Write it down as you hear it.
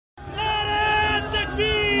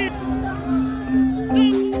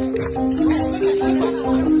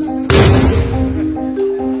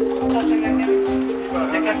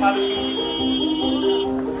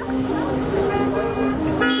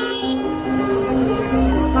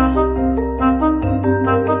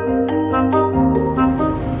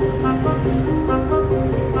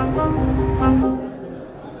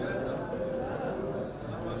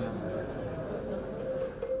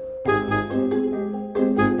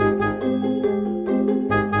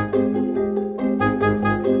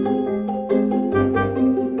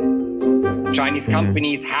Chinese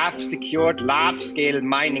companies have secured large-scale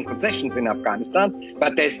mining concessions in Afghanistan,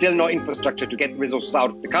 but there's still no infrastructure to get resources out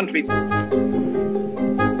of the country.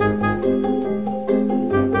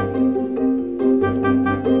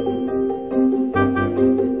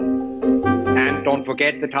 And don't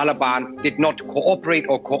forget, the Taliban did not cooperate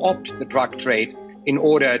or co-opt the drug trade in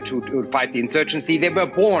order to fight the insurgency. They were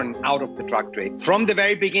born out of the drug trade. From the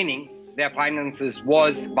very beginning, their finances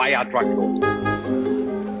was via drug lords.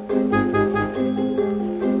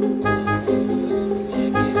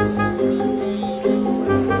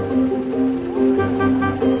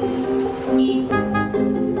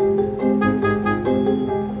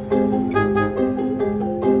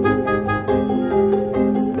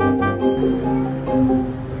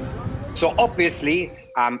 So obviously,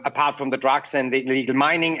 apart from the drugs and the illegal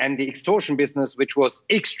mining and the extortion business, which was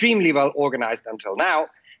extremely well organized until now,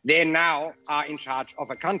 they now are in charge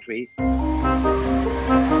of a country.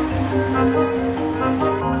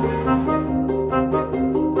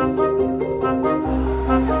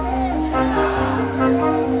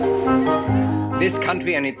 This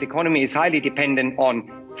country and its economy is highly dependent on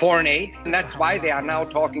foreign aid, and that's why they are now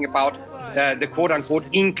talking about the quote-unquote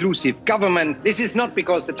inclusive government. This is not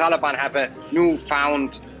because the Taliban have a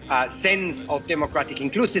newfound sense of democratic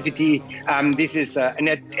inclusivity. This is an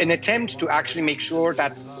attempt to actually make sure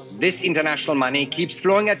that this international money keeps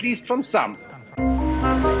flowing, at least from some.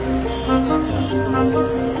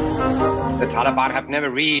 The Taliban have never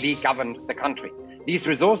really governed the country. These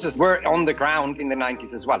resources were on the ground in the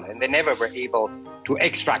 90s as well, and they never were able to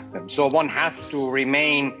extract them. So one has to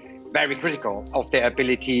remain very critical of their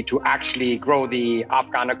ability to actually grow the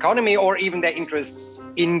Afghan economy or even their interest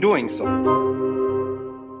in doing so.